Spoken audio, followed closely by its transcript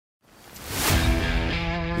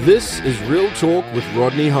This is Real Talk with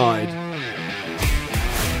Rodney Hyde.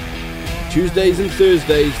 Tuesdays and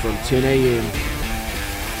Thursdays from 10 a.m.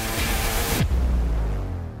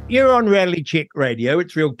 You're on Reality Check Radio.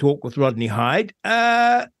 It's Real Talk with Rodney Hyde.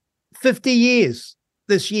 50 years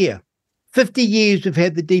this year. 50 years we've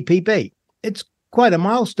had the DPB. It's quite a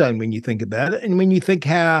milestone when you think about it. And when you think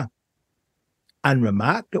how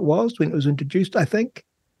unremarked it was when it was introduced, I think,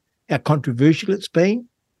 how controversial it's been.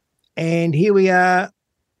 And here we are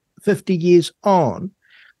 50 years on.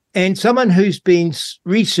 And someone who's been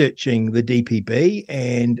researching the DPB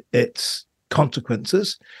and its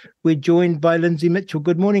consequences, we're joined by Lindsay Mitchell.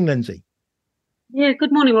 Good morning, Lindsay. Yeah,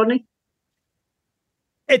 good morning, Rodney.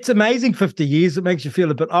 It's amazing, 50 years. It makes you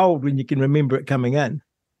feel a bit old when you can remember it coming in.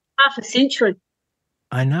 Half a century.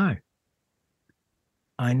 I know.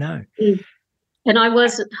 Mm. And I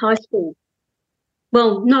was at high school.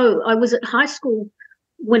 Well, no, I was at high school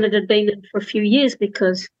when it had been in for a few years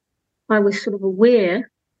because I was sort of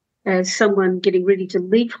aware as someone getting ready to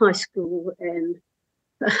leave high school and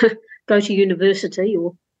go to university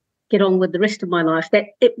or get on with the rest of my life, that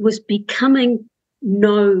it was becoming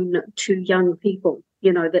known to young people,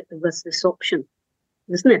 you know, that there was this option.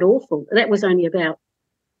 Isn't that awful? That was only about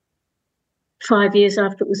 5 years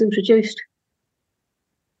after it was introduced.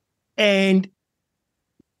 And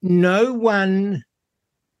no one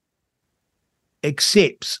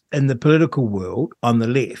accepts in the political world on the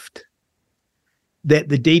left that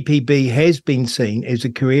the DPB has been seen as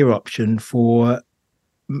a career option for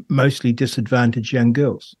mostly disadvantaged young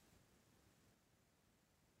girls.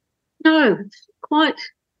 No,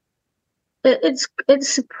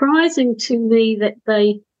 it's surprising to me that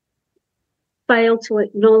they fail to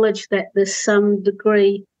acknowledge that there's some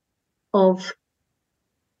degree of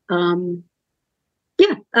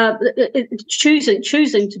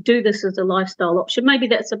choosing to do this as a lifestyle option. Maybe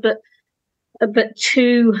that's a bit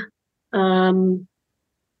too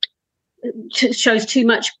shows too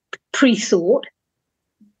much pre-thought,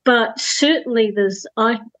 but certainly there's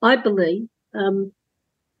I believe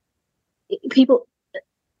people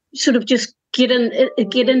sort of just get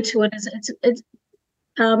into it as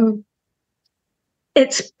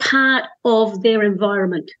it's part of their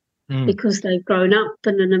environment. Because they've grown up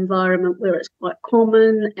in an environment where it's quite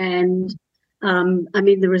common. And,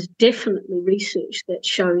 there is definitely research that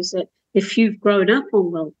shows that if you've grown up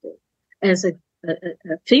on welfare as a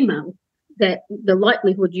female, that the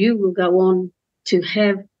likelihood you will go on to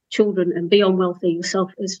have children and be on welfare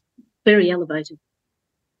yourself is very elevated.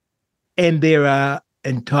 And there are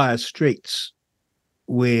entire streets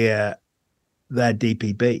where they're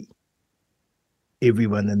DPB,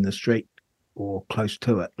 everyone in the street or close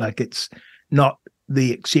to it. Like, it's not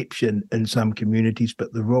the exception in some communities,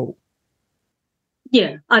 but the rule.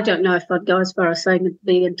 Yeah, I don't know if I'd go as far as saying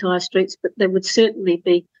the entire streets, but there would certainly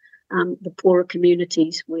be the poorer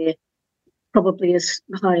communities where probably as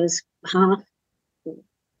high as half.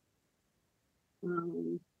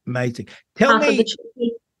 Amazing. Tell me,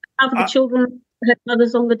 half of the children have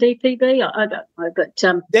mothers on the DPB. I don't know, but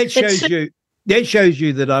that shows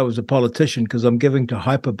you that I was a politician, because I'm giving to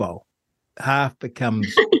hyperbole. Half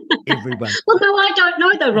becomes everyone. Well, no, I don't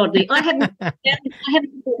know though, Rodney. I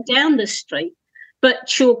haven't walked down this street, but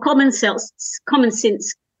sure, common sense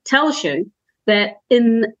tells you that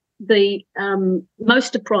in the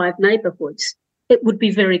most deprived neighbourhoods, it would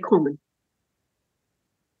be very common.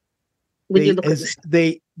 When you look at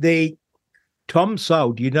the Tom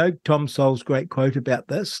Sowell, do you know Tom Sowell's great quote about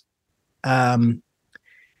this?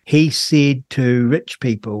 He said to rich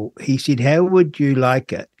people, he said, how would you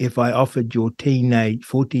like it if I offered your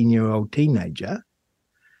 14-year-old teenager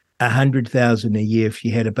 $100,000 a year if she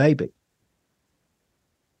had a baby?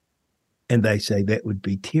 And they say that would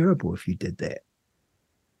be terrible if you did that.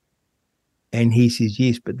 And he says,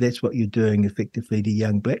 yes, but that's what you're doing effectively to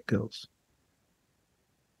young black girls.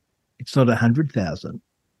 It's not 100,000,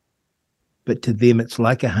 but to them it's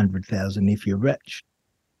like 100,000 if you're rich.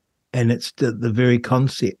 And it's the very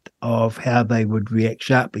concept of how they would react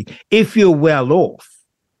sharply. If you're well off,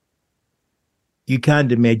 you can't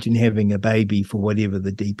imagine having a baby for whatever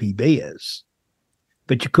the DPB is,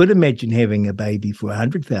 but you could imagine having a baby for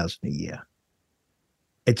 100,000 a year.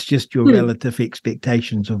 It's just your relative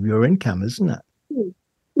expectations of your income, isn't it?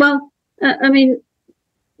 Well,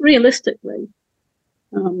 realistically,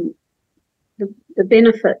 the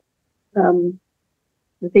benefit, the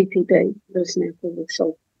DPB, that is now called the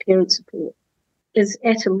sole parent support, is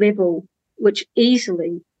at a level which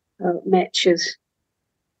easily matches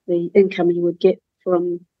the income you would get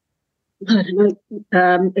from, I don't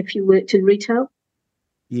know, if you worked in retail.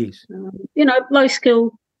 Yes. Low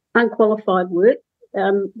skill, unqualified work.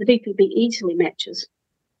 The DPB easily matches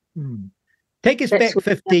Take us That's back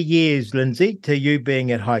 50 years, Lindsay, to you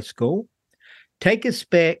being at high school. Take us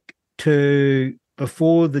back to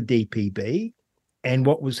before the DPB and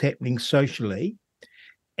what was happening socially,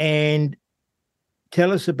 and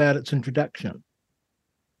tell us about its introduction.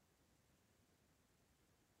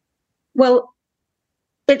 Well,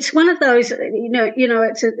 it's one of those,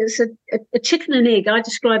 it's a chicken and egg. I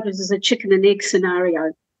describe it as a chicken and egg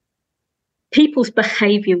scenario. People's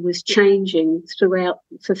behaviour was changing throughout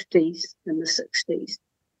the 50s and the 60s.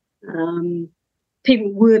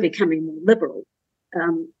 People were becoming more liberal,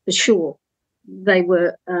 for sure. They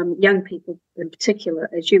were, young people in particular,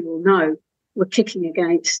 as you will know, were kicking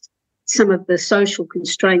against some of the social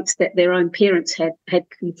constraints that their own parents had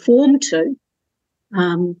conformed to.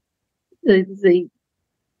 The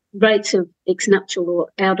rates of ex-nuptial or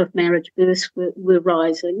out-of-marriage births were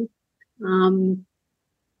rising.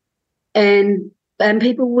 And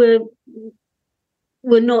people were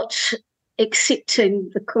not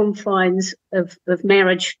accepting the confines of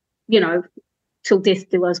marriage, till death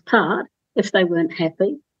do us part, if they weren't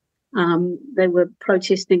happy. They were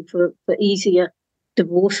protesting for easier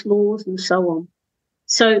divorce laws and so on.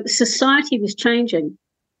 So society was changing.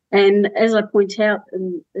 And as I point out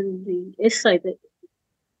in the essay, that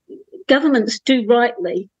governments do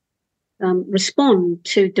rightly respond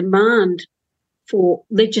to demand for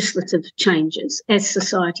legislative changes as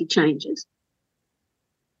society changes.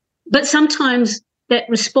 But sometimes that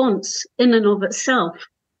response in and of itself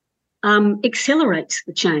accelerates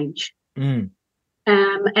the change. And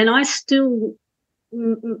I still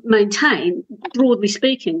maintain, broadly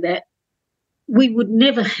speaking, that we would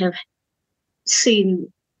never have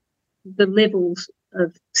seen the levels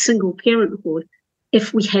of single parenthood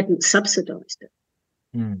if we hadn't subsidised it.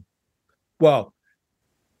 Well,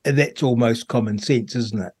 that's almost common sense,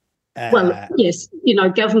 isn't it? Well, yes,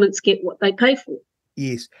 governments get what they pay for.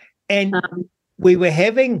 Yes. And we were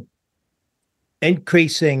having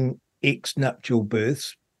increasing ex-nuptial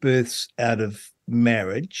births out of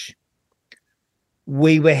marriage.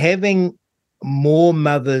 We were having more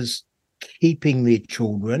mothers keeping their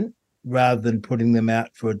children rather than putting them out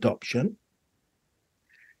for adoption.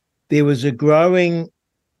 There was a growing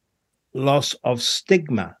loss of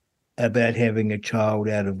stigma about having a child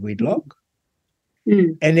out of wedlock.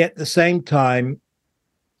 And at the same time,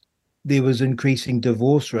 there was increasing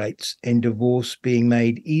divorce rates and divorce being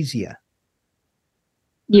made easier.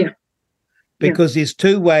 Yeah. Because there's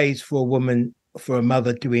two ways for a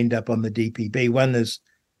mother to end up on the DPB. One is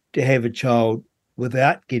to have a child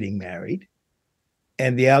without getting married,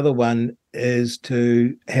 and the other one is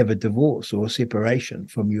to have a divorce or separation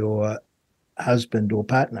from your husband or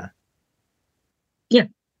partner. Yeah.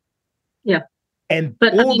 Yeah. And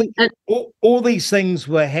all these things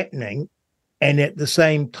were happening, and at the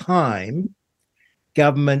same time,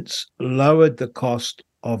 governments lowered the cost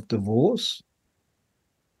of divorce,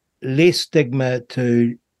 less stigma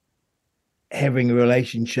to having a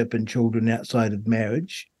relationship and children outside of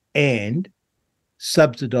marriage, and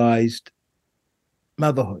subsidised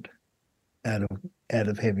motherhood out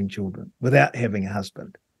of having children without having a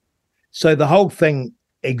husband. So the whole thing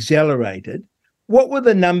accelerated. What were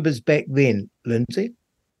the numbers back then, Lindsay?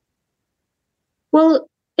 Well,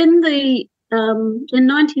 in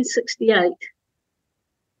 1968,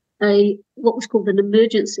 what was called an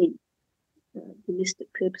emergency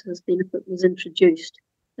domestic purposes benefit was introduced,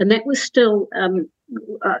 and that was still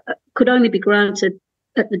could only be granted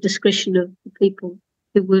at the discretion of the people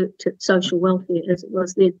who worked at social welfare, as it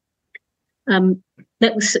was then.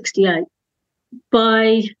 That was 68.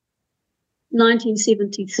 By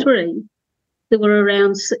 1973, there were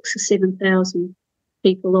around 6,000 or 7,000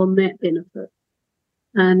 people on that benefit,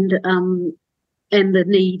 and the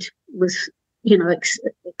need was,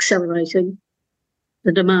 accelerating.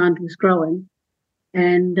 The demand was growing,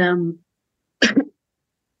 and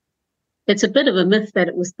it's a bit of a myth that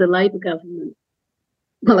it was the Labor government.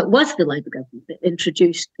 Well, it was the Labor government that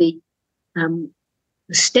introduced the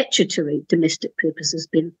statutory domestic purposes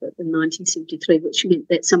benefit in 1973, which meant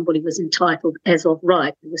that somebody was entitled as of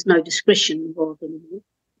right. There was no discretion involved anymore.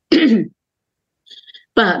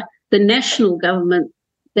 But the national government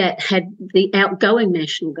the outgoing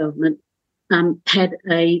national government had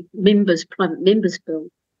a private members bill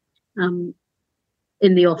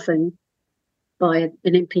in the offing by an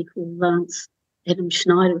MP called Lance Adam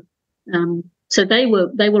Schneider. So they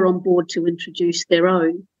were on board to introduce their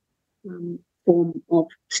own form of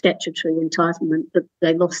statutory entitlement, but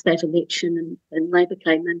they lost that election and Labor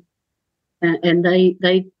came in, and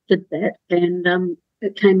they did that, and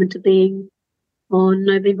it came into being on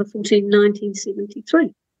November 14,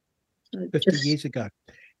 1973. So 50 years ago.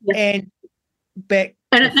 Yeah. And back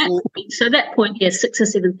And at that point, yes,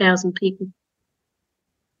 6,000 or 7,000 people.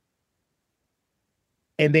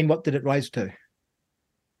 And then what did it rise to?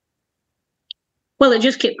 Well, it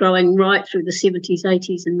just kept growing right through the 70s,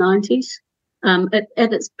 80s, and 90s.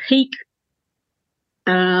 At its peak,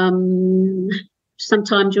 sometime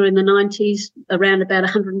during the 90s, around about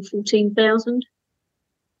 114,000.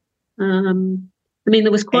 I mean,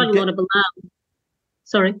 there was quite a lot of alarm.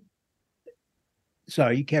 Sorry,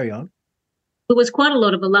 you carry on. There was quite a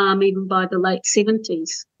lot of alarm even by the late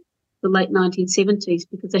 70s, the late 1970s,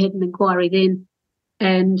 because they had an inquiry then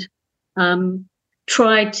and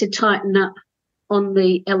tried to tighten up on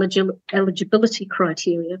the eligibility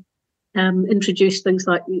criteria, introduced things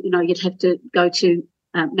like, you'd have to go to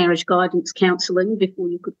marriage guidance counselling before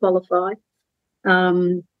you could qualify.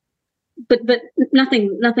 But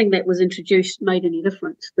nothing that was introduced made any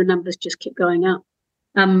difference. The numbers just kept going up.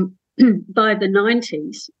 By the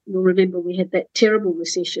 90s, you'll remember we had that terrible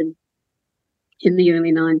recession in the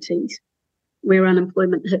early 90s where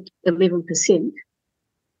unemployment hit 11%.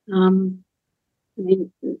 I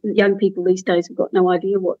mean, young people these days have got no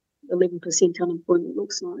idea what 11% unemployment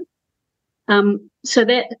looks like. So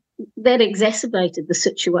that exacerbated the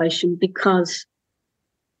situation because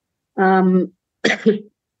there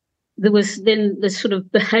was then this sort of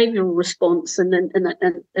behavioural response, and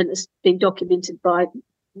it's been documented by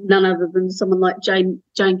none other than someone like Jane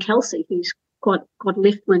Kelsey, who's quite a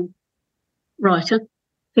left-wing writer,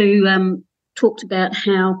 who talked about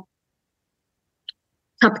how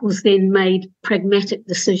couples then made pragmatic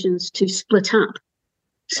decisions to split up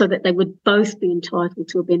so that they would both be entitled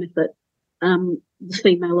to a benefit. The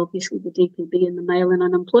female, obviously, the DPB, and the male an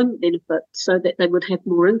unemployment benefit, so that they would have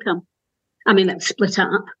more income. I mean, that split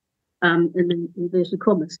up in inverted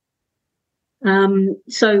commas.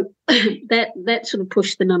 So that sort of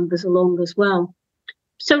pushed the numbers along as well.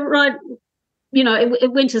 So, right,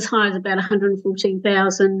 it went as high as about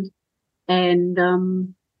 114,000, and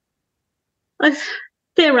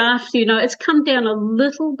thereafter, it's come down a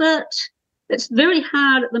little bit. It's very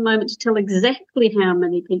hard at the moment to tell exactly how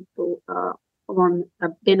many people are on a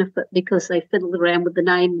benefit because they fiddled around with the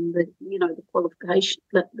name and the qualification,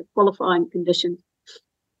 the qualifying conditions.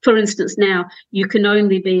 For instance, now you can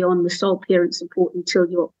only be on the sole parent support until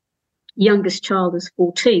your youngest child is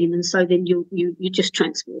 14, and so then you just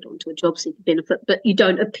transferred onto a job seeker benefit, but you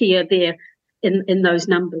don't appear there in those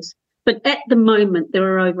numbers. But at the moment,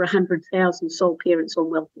 there are over 100,000 sole parents on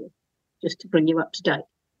welfare, just to bring you up to date.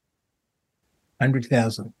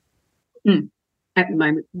 100,000? At the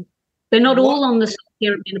moment. They're not all on the sole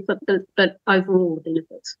parent benefit, but overall the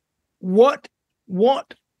benefits. What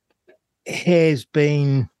has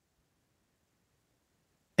been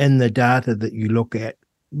in the data that you look at,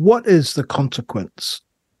 what is the consequence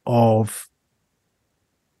of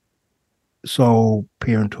sole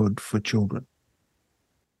parenthood for children?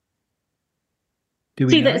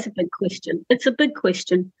 That's a big question. It's a big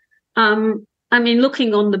question. I mean,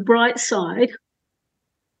 looking on the bright side,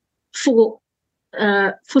 for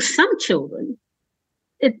some children,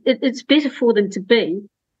 it's better for them to be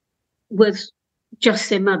with just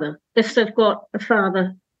their mother. If they've got a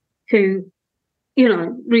father who,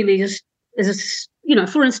 really is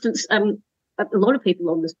for instance, a lot of people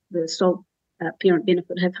on the sole parent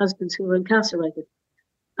benefit have husbands who are incarcerated.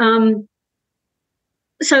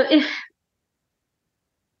 So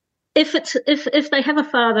if they have a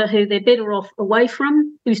father who they're better off away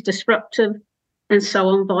from, who's disruptive and so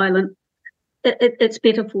on, violent, it's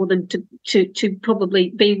better for them to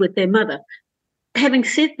probably be with their mother. Having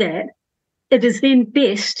said that, it is then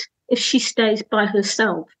best if she stays by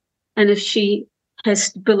herself and if she has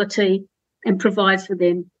stability and provides for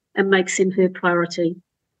them and makes them her priority.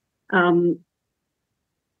 Then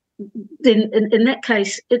in that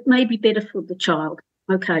case, it may be better for the child.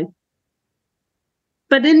 Okay.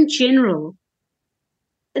 But in general,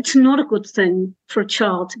 it's not a good thing for a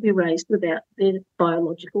child to be raised without their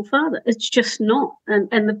biological father. It's just not. And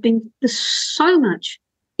there's so much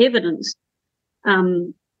evidence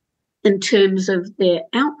in terms of their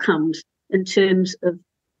outcomes, in terms of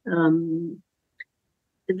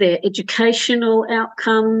their educational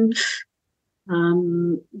outcomes,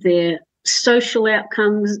 their social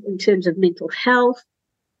outcomes in terms of mental health,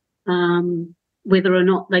 whether or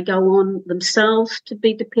not they go on themselves to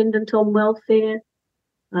be dependent on welfare.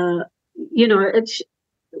 It's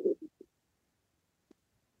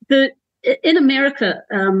in America,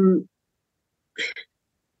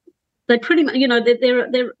 they pretty much,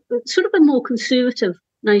 they're sort of a more conservative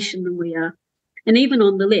nation than we are. And even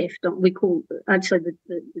on the left, I'd say the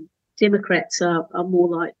Democrats are more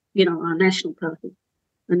like, our national party,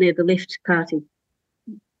 and they're the left party.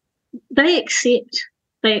 They accept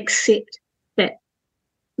they accept that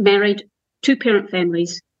married, two-parent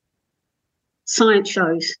families, science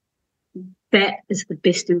shows that is the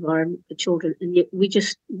best environment for children, and yet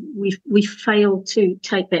we fail to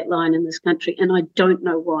take that line in this country, and I don't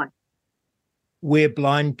know why. We're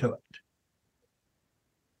blind to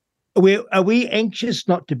it. Are we anxious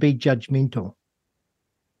not to be judgmental?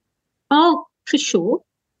 Oh, for sure.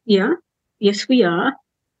 Yeah. Yes, we are.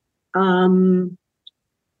 I'm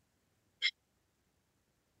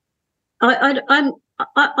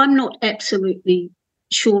not absolutely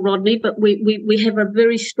sure, Rodney, but we have a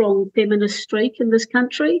very strong feminist streak in this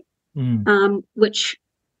country, which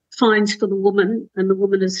finds for the woman, and the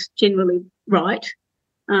woman is generally right.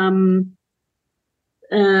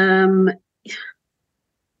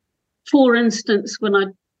 For instance, when I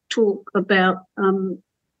talk about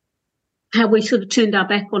how we sort of turned our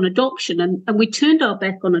back on adoption, and we turned our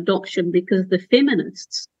back on adoption because the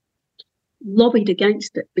feminists lobbied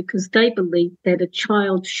against it, because they believed that a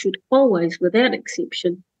child should always, without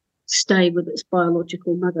exception, stay with its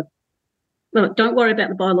biological mother. Well, don't worry about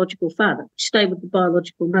the biological father. Stay with the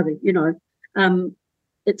biological mother.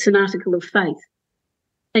 It's an article of faith.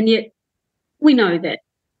 And yet we know that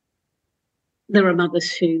there are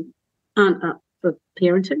mothers who aren't up for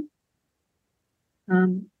parenting.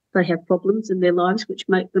 They have problems in their lives which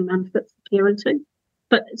make them unfit for parenting.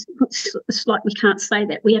 But it's like we can't say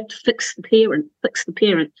that. We have to fix the parent.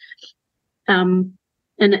 And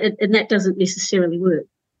that doesn't necessarily work.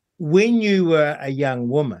 When you were a young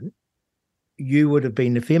woman, you would have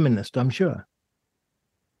been a feminist, I'm sure.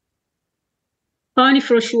 Only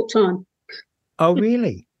for a short time. Oh,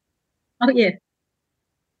 really? Oh, yeah.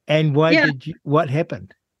 And what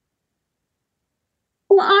happened?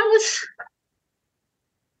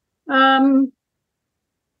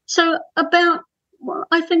 Well,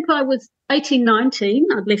 I think I was 18, 19.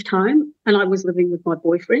 I'd left home and I was living with my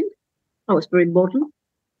boyfriend. I was very modern.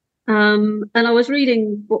 And I was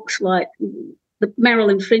reading books like the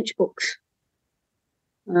Marilyn French books.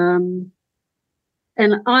 And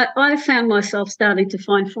I found myself starting to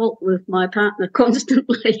find fault with my partner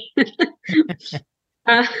constantly.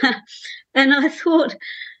 And I thought,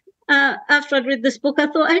 after I'd read this book, I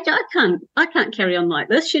thought, hey, I can't carry on like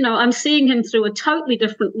this. I'm seeing him through a totally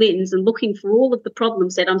different lens and looking for all of the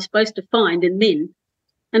problems that I'm supposed to find in men.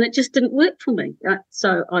 And it just didn't work for me.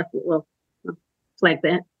 So I thought, well, I'll flag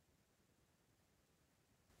that.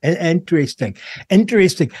 Interesting.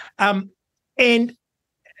 And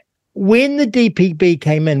when the DPB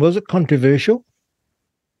came in, was it controversial?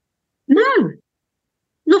 No,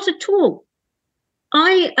 not at all.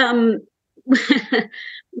 I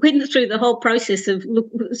went through the whole process of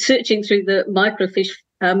searching through the microfiche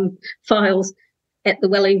files at the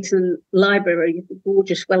Wellington Library, the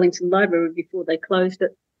gorgeous Wellington Library, before they closed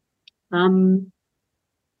it.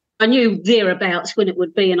 I knew thereabouts when it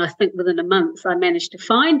would be, and I think within a month I managed to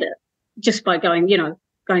find it just by going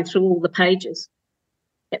through all the pages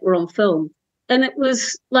that were on film. And it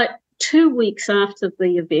was like 2 weeks after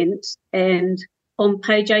the event and on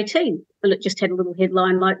page 18, and it just had a little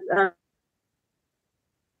headline like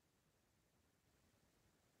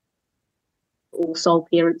all sole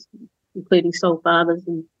parents, including sole fathers,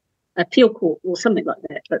 and appeal court or something like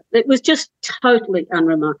that. But it was just totally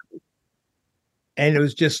unremarkable. And it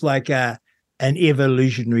was just like an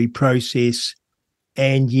evolutionary process.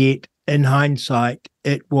 And yet, in hindsight,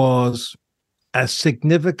 it was a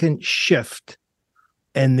significant shift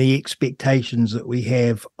in the expectations that we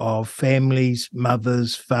have of families,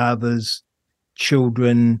 mothers, fathers,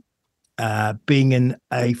 children, being in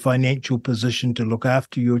a financial position to look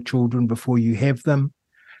after your children before you have them.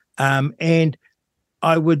 And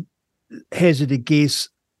I would hazard a guess,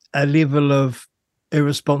 a level of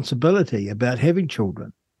irresponsibility about having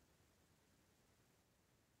children,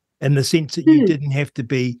 in the sense that you didn't have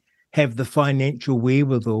to have the financial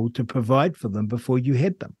wherewithal to provide for them before you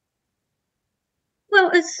had them. Well,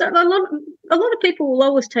 it's a lot of people will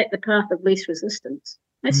always take the path of least resistance.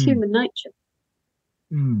 That's human nature.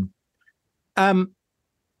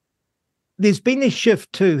 There's been a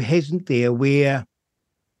shift too, hasn't there, where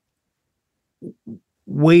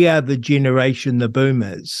we are the generation, the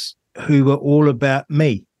boomers, who are all about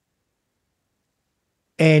me.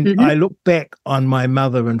 And I look back on my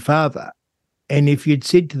mother and father, and if you'd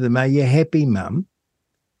said to them, "Are you happy, Mum?"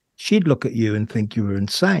 she'd look at you and think you were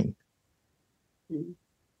insane.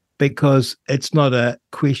 Because it's not a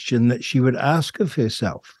question that she would ask of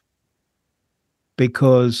herself,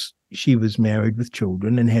 because she was married with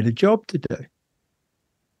children and had a job to do.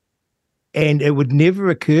 And it would never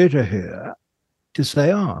occur to her to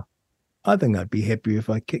say, "Oh, I think I'd be happier if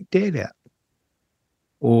I kicked Dad out."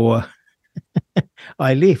 Or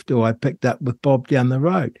I left or I picked up with Bob down the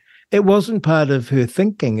road. It wasn't part of her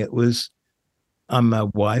thinking. It was, I'm a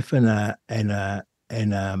wife and a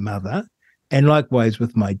mother. And likewise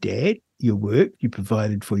with my dad, you worked, you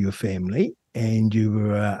provided for your family, and you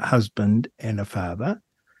were a husband and a father.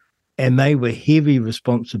 And they were heavy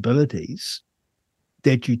responsibilities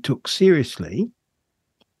that you took seriously,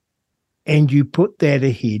 and you put that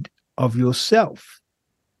ahead of yourself.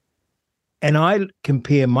 And I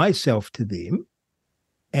compare myself to them,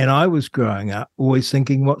 and I was growing up always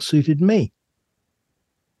thinking what suited me,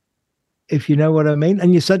 if you know what I mean.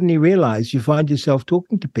 And you suddenly realize, you find yourself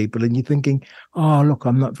talking to people and you're thinking, oh, look,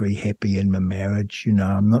 I'm not very happy in my marriage. You know,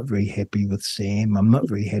 I'm not very happy with Sam. I'm not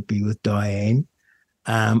very happy with Diane.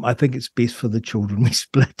 I think it's best for the children we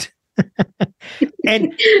split.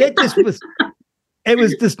 And it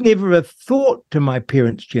was just never a thought to my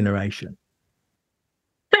parents' generation.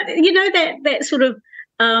 But you know, that sort of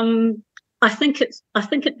I think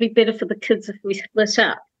it'd be better for the kids if we split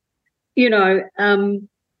up. You know,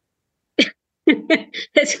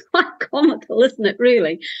 it's quite comical, isn't it,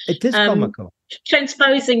 really? It is comical.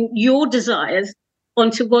 Transposing your desires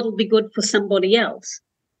onto what'll be good for somebody else.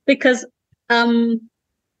 Because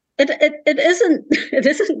it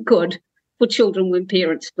isn't good for children when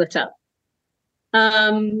parents split up.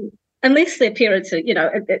 Unless their parents are, you know,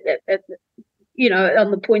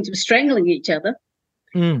 on the point of strangling each other.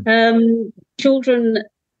 Children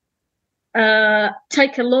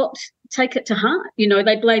take it to heart. You know,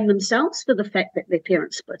 they blame themselves for the fact that their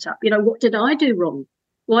parents split up. You know, what did I do wrong?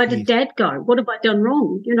 Why did Dad go? What have I done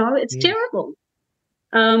wrong? You know, it's terrible.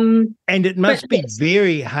 And it must be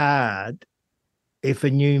very hard if a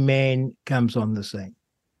new man comes on the scene.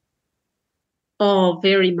 Oh,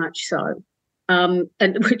 very much so. And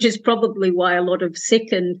which is probably why a lot of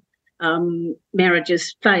second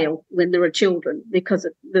marriages fail when there are children, because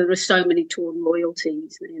there are so many torn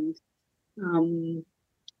loyalties, and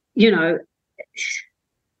you know,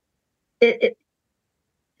 it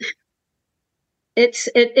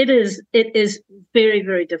is very,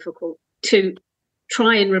 very difficult to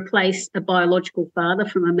try and replace a biological father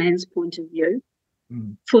from a man's point of view.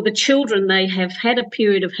 For the children, they have had a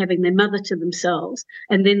period of having their mother to themselves,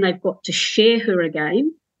 and then they've got to share her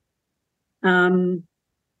again.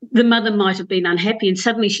 The mother might have been unhappy, and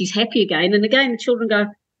suddenly she's happy again. And again, the children go,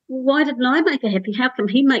 well, why didn't I make her happy? How come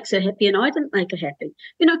he makes her happy and I didn't make her happy?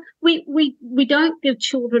 You know, we don't give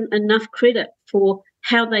children enough credit for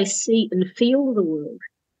how they see and feel the world.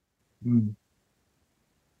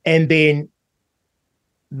 And then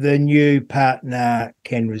the new partner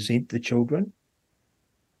can resent the children.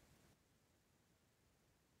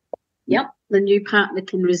 Yep, the new partner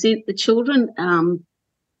can resent the children.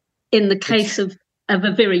 In the case of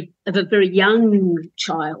a very young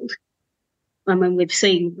child, I mean, we've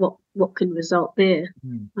seen what can result there.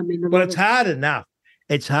 I mean, well, it's hard enough.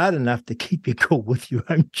 It's hard enough to keep your cool with your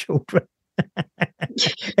own children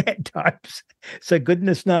at times. So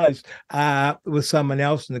goodness knows with someone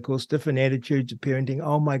else, and of course, different attitudes of parenting.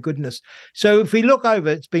 Oh my goodness! So if we look over,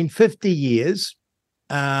 it's been 50 years.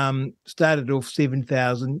 Started off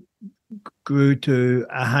 7,000. Grew to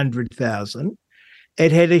 100,000.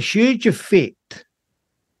 It had a huge effect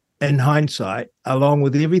in hindsight, along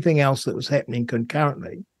with everything else that was happening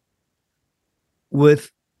concurrently,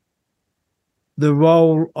 with the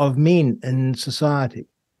role of men in society.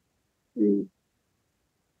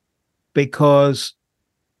 Because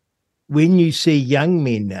when you see young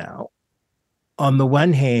men now, on the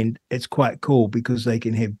one hand, it's quite cool because they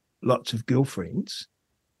can have lots of girlfriends,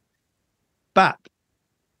 but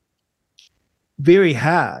very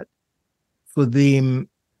hard for them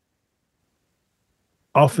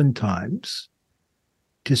oftentimes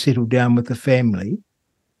to settle down with a family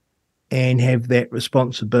and have that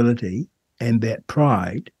responsibility and that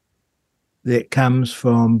pride that comes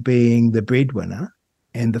from being the breadwinner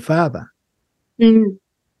and the father. And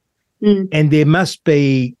there must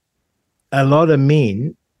be a lot of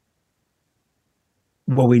men,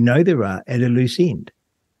 well, we know there are, at a loose end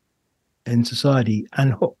in society,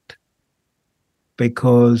 unhooked,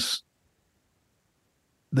 because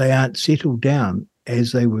they aren't settled down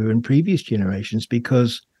as they were in previous generations,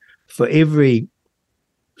 because for every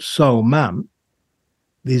sole mum,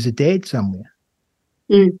 there's a dad somewhere,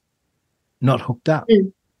 not hooked up.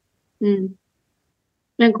 And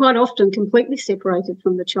quite often completely separated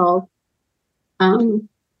from the child. I mean,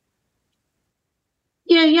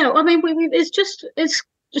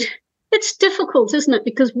 it's difficult, isn't it?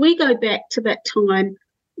 Because we go back to that time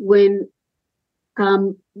when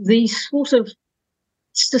these sort of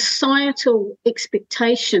societal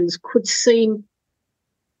expectations could seem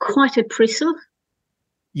quite oppressive.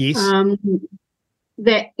 Yes.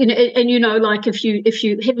 that, and like if you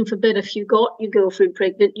heaven forbid, if you got your girlfriend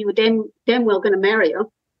pregnant, you were damn well going to marry her.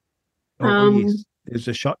 Yes, there's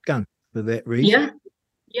a shotgun for that reason.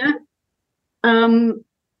 Yeah.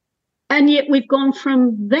 And yet we've gone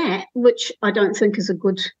from that, which I don't think is a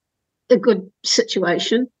good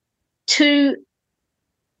situation, to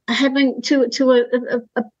having to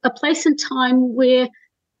a place in time where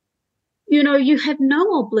you have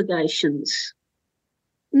no obligations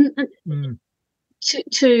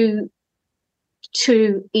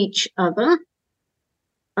to each other.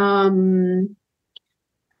 I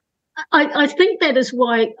think that is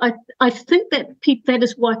why I think that that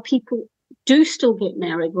is why people do still get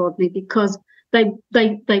married, Rodney, because they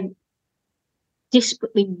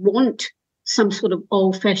desperately want some sort of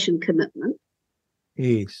old-fashioned commitment.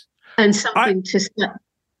 Yes. And something to start.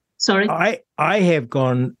 Sorry? I have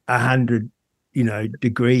gone 100,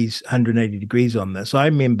 degrees, 180 degrees on this. I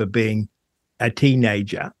remember being a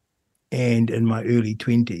teenager and in my early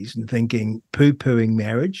 20s and thinking, poo-pooing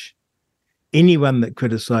marriage. Anyone that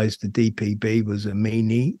criticised the DPB was a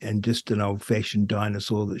meanie and just an old-fashioned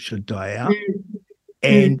dinosaur that should die out.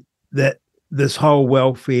 And that this whole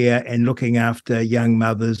welfare and looking after young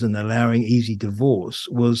mothers and allowing easy divorce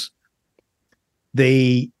was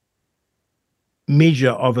the measure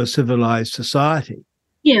of a civilized society.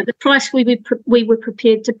 Yeah, the price we were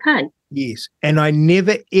prepared to pay. Yes. And I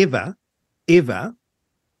never, ever, ever,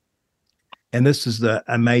 and this is the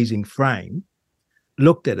amazing frame,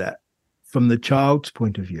 looked at it from the child's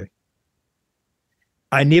point of view.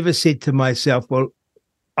 I never said to myself, well,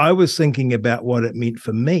 I was thinking about what it meant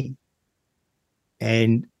for me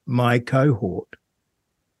and my cohort.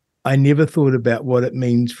 I never thought about what it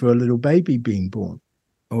means for a little baby being born,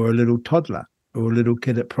 or a little toddler, or a little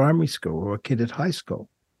kid at primary school, or a kid at high school.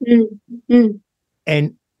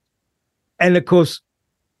 And of course,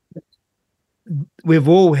 we've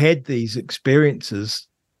all had these experiences.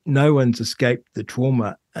 No one's escaped the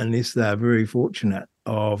trauma unless they're very fortunate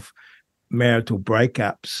of marital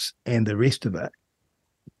breakups and the rest of it.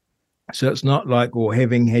 So it's not like, or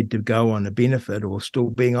having had to go on a benefit or still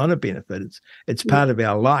being on a benefit. It's part of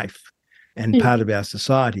our life and part of our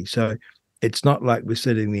society. So it's not like we're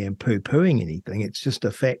sitting there and poo-pooing anything. It's just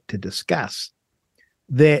a fact to discuss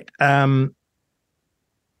that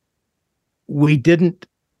we didn't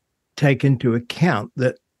take into account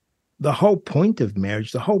that the whole point of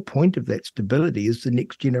marriage, the whole point of that stability is the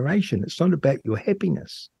next generation. It's not about your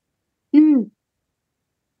happiness. I'm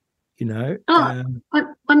in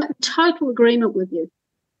total agreement with you.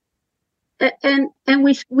 And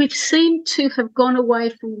we've seemed to have gone away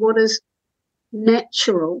from what is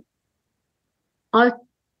natural.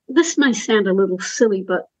 This may sound a little silly,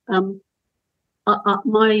 but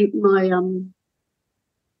my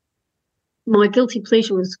guilty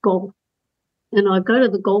pleasure is golf. And I go to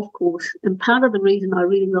the golf course, and part of the reason I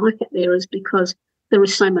really like it there is because there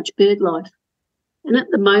is so much bird life. And at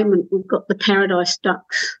the moment, we've got the paradise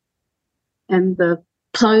ducks and the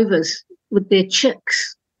plovers with their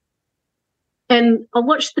chicks. And I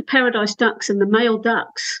watched the paradise ducks and the male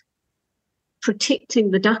ducks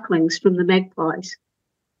protecting the ducklings from the magpies.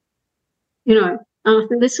 And I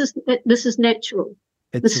think this is natural.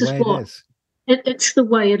 It's the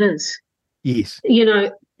way it is. Yes.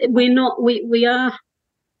 We are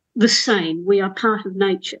the same. We are part of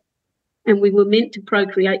nature, and we were meant to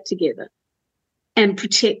procreate together and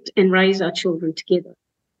protect and raise our children together.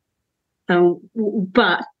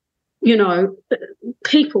 But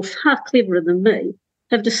people far cleverer than me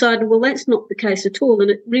have decided, well, that's not the case at all. And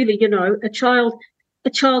it really, a child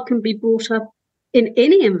can be brought up in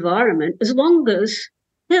any environment as long as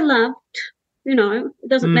they're loved. It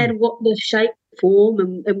doesn't matter what the shape, form,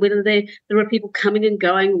 and whether there are people coming and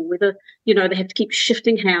going, or whether they have to keep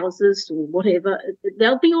shifting houses or whatever.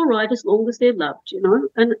 They'll be all right as long as they're loved.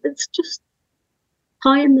 And it's just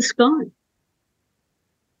pie in the sky.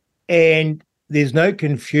 And there's no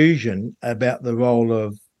confusion about the role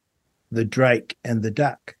of the drake and the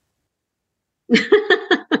duck.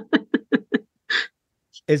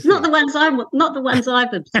 It's not the ones I've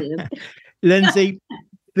observed. Lindsay,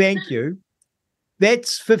 thank you.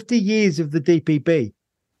 That's 50 years of the DPB.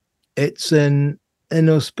 It's an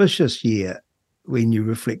auspicious year when you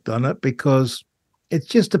reflect on it, because it's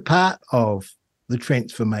just a part of the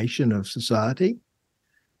transformation of society,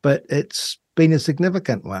 but it's been a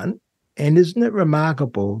significant one. And isn't it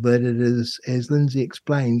remarkable that it is, as Lindsay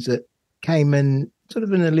explains, it came in sort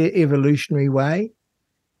of in an evolutionary way,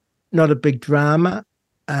 not a big drama,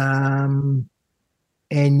 and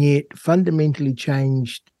yet fundamentally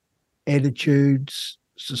changed attitudes,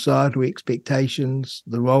 societal expectations,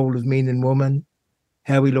 the role of men and women,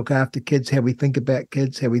 how we look after kids, how we think about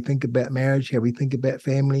kids, how we think about marriage, how we think about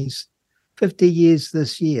families. 50 years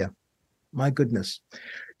this year. My goodness.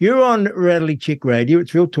 You're on Reality Check Radio.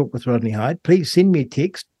 It's Real Talk with Rodney Hyde. Please send me a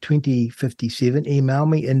text, 2057. Email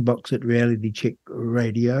me, inbox at Reality Check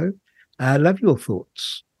Radio. I love your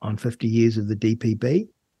thoughts on 50 years of the DPB.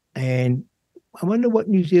 And I wonder what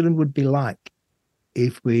New Zealand would be like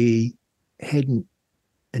if we hadn't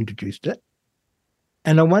introduced it.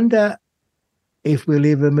 And I wonder if we'll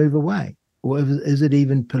ever move away, or is it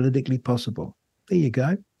even politically possible? There you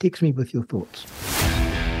go. Text me with your thoughts.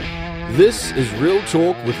 This is Real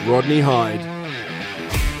Talk with Rodney Hyde.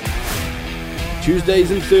 Tuesdays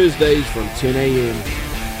and Thursdays from 10 a.m.